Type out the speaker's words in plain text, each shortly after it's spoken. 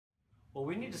Well,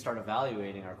 we need to start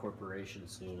evaluating our corporation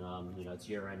soon. It's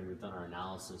year end and we've done our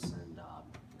analysis and,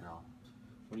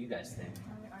 what do you guys think?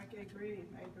 I agree.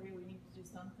 We need to do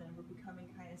something. We're becoming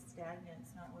kind of stagnant.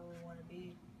 It's not where we want to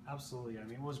be. Absolutely. I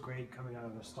mean, it was great coming out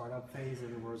of the startup phase,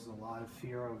 and there was a lot of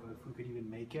fear of if we could even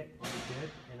make it, but we did,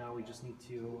 and now we just need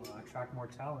to attract more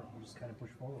talent and just kind of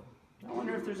push forward. I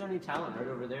wonder if there's any talent right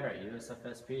over there at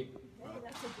USFSP. Hey,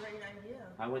 that's a great idea.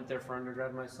 I went there for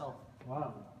undergrad myself.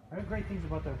 Wow. I heard great things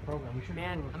about their program. We should.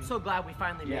 Man, I'm so glad we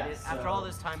finally made it. After all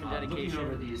this time and dedication,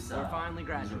 we're finally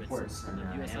graduates of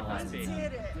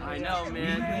USFSP. I know,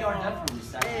 man. We are definitely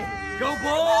saturated. Go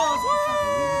Bulls!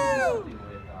 Woo! Something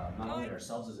with not only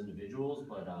ourselves as individuals,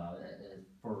 but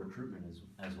for recruitment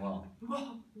as well.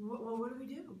 Well, what do we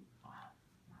do? I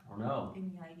don't know.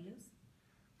 Any ideas?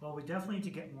 Well, we definitely need to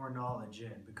get more knowledge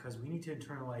in because we need to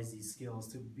internalize these skills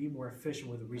to be more efficient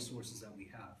with the resources that we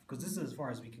have. Because this is as far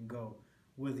as we can go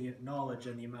with the knowledge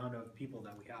and the amount of people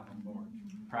that we have on board.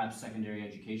 Perhaps secondary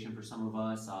education for some of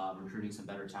us, recruiting some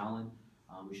better talent.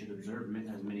 We should observe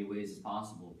as many ways as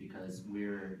possible because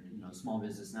we're small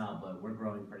business now, but we're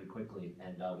growing pretty quickly,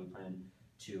 and we plan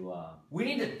to. We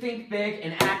need to think big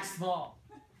and act small.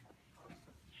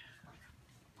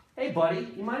 Hey, buddy,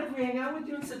 you mind if we hang out with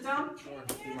you and sit down?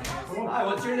 Sure. Hi,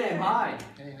 what's your name? Hi.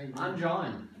 Hey, how you doing? I'm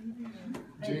John.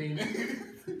 Jane.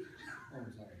 Oh,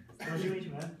 sorry. Nice to meet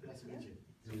you, man. Nice to meet you.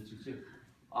 Nice to meet you too.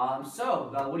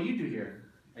 What do you do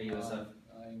here at USF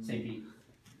St. Pete?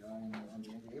 I'm on the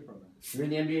MBA program. You're in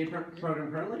the MBA program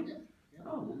currently? Yeah.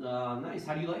 Oh, nice.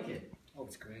 How do you like it? Oh,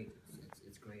 it's great.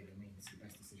 It's great. I mean, it's the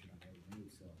best decision I've ever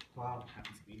made, so Wow. I'm happy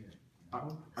to be here.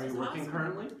 Are you working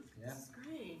currently? Yeah. That's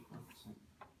great.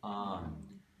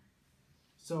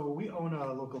 So we own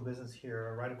a local business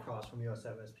here right across from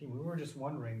USFSP. We were just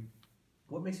wondering,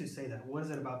 what makes you say that? What is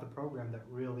it about the program that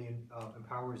really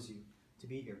empowers you to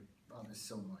be here? Oh, there's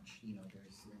so much.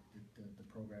 There's the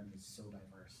program is so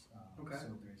diverse. Okay. So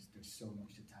there's so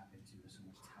much to tap into. There's so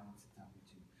much talent to tap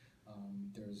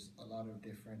into. There's a lot of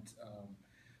different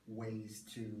ways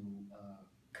to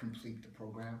complete the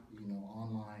program.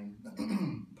 Online,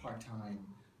 part-time.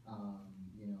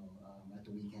 At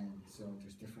the weekend. So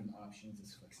there's different options.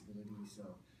 There's flexibility. So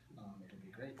it'll be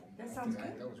great. That sounds I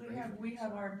think good. that was great for We me,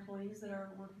 have so. our employees that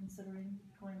we're considering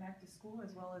going back to school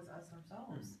as well as us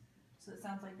ourselves. So it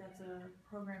sounds like that's a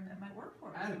program that might work for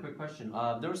us. I had a quick question.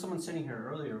 There was someone sitting here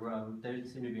earlier. They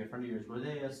seem to be a friend of yours. Were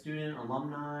they a student,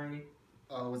 alumni?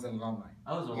 Oh, it was an alumni.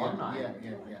 Oh, it was alumni.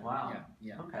 Yeah. Wow.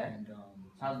 Yeah. Okay. And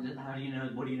How do you know?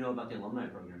 What do you know about the alumni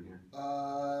program here?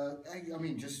 I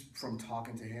mean, just from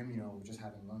talking to him, we're just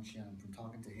having lunch, and from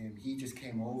talking to him, he just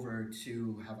came over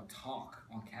to have a talk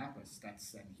on campus.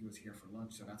 And he was here for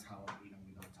lunch, so that's how we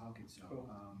got talking. So Cool.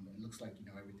 It looks like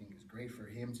everything is great for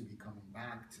him to be coming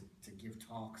back to give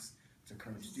talks to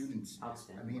current students.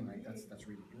 Outstanding. I mean, like that's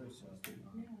really good. So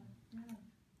Yeah.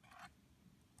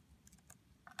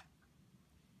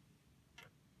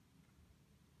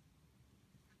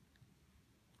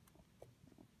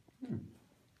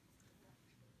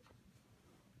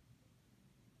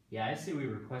 Yeah, I say we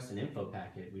request an info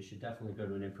packet. We should definitely go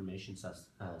to an information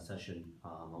session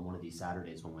on one of these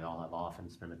Saturdays when we all have off and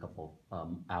spend a couple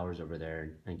hours over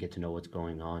there and get to know what's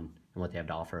going on and what they have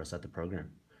to offer us at the program.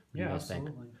 What do you guys think?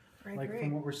 Absolutely. Right, Like great.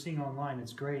 from what we're seeing online,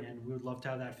 it's great, and we would love to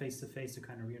have that face-to-face to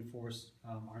kind of reinforce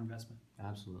our investment.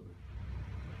 Absolutely.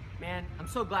 Man, I'm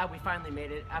so glad we finally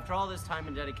made it. After all this time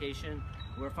and dedication,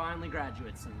 we're finally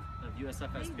graduates of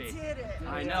USFSP. We did it.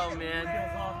 I We know, did it. man.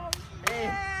 Well,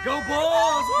 Hey, go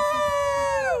Bulls! Woo!